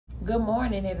Good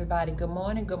morning, everybody. Good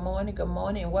morning, good morning, good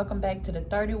morning, and welcome back to the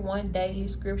 31 Daily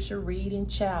Scripture Reading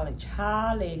Challenge.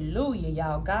 Hallelujah,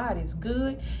 y'all. God is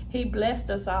good. He blessed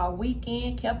us all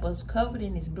weekend, kept us covered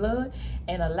in his blood,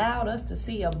 and allowed us to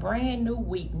see a brand new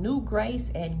week, new grace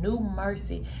and new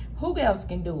mercy. Who else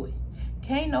can do it?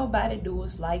 Can't nobody do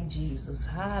us like Jesus.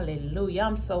 Hallelujah.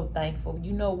 I'm so thankful.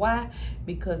 You know why?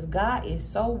 Because God is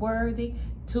so worthy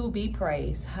to be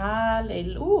praised.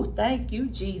 Hallelujah. Ooh, thank you,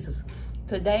 Jesus.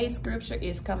 Today's scripture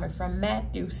is coming from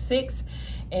Matthew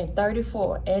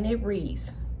 6:34, and it reads,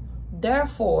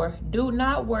 "Therefore, do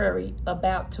not worry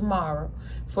about tomorrow,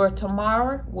 for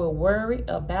tomorrow will worry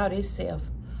about itself.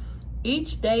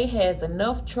 Each day has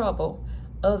enough trouble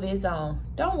of its own."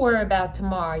 Don't worry about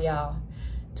tomorrow, y'all.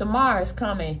 Tomorrow is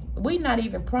coming. We're not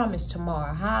even promised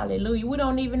tomorrow. Hallelujah. We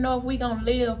don't even know if we're going to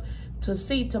live to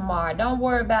see tomorrow. Don't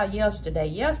worry about yesterday.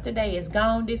 Yesterday is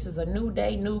gone. This is a new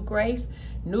day, new grace,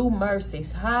 new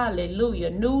mercies. Hallelujah.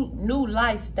 New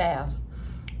lifestyles,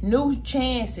 new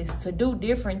chances to do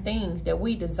different things that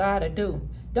we desire to do.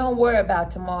 Don't worry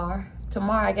about tomorrow.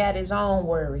 Tomorrow got its own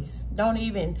worries. Don't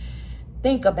even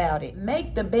think about it.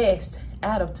 Make the best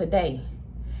out of today.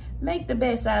 Make the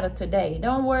best out of today.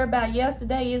 Don't worry about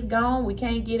yesterday. It's gone. We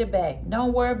can't get it back.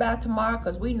 Don't worry about tomorrow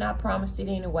because we're not promised it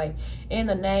anyway. In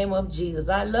the name of Jesus.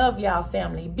 I love y'all,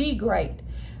 family. Be great.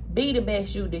 Be the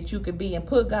best you that you could be, and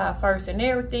put God first in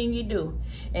everything you do,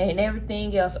 and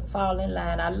everything else fall in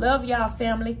line. I love y'all,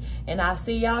 family, and I'll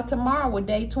see y'all tomorrow with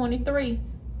day 23.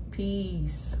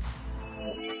 Peace.